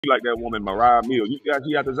like that woman, Moriah Mills.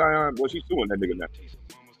 She got the Zion. Boy, she's suing that nigga now.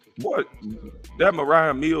 What? That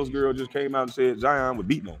Moriah Mills girl just came out and said Zion was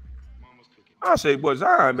beating on. I say, boy,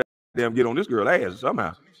 Zion damn get on this girl's ass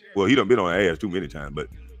somehow. Well, he done been on her ass too many times, but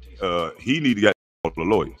he need to get a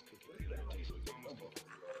lawyer.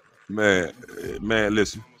 Man,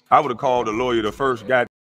 listen. I would have called the lawyer the first day.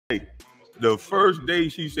 The first day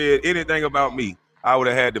she said anything about me, I would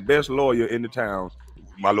have had the best lawyer in the town.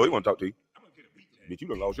 My lawyer want to talk to you. Bitch, you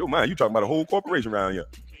done lost your mind. You talking about a whole corporation around here.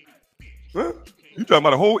 Huh? You talking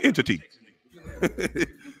about a whole entity.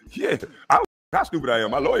 Yeah. How stupid I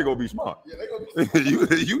am. My lawyer gonna be smart.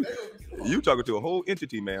 You talking to a whole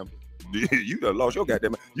entity, ma'am. You done lost your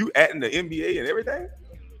goddamn mind. You adding the NBA and everything?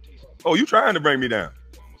 Oh, you trying to bring me down?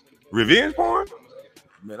 Revenge porn?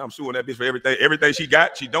 Man, I'm suing that bitch for everything. Everything she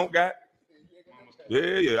got, she don't got.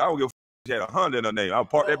 Yeah. I don't give a f. She had a Honda in her name. I'll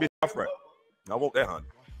park that bitch out front. I want that Honda.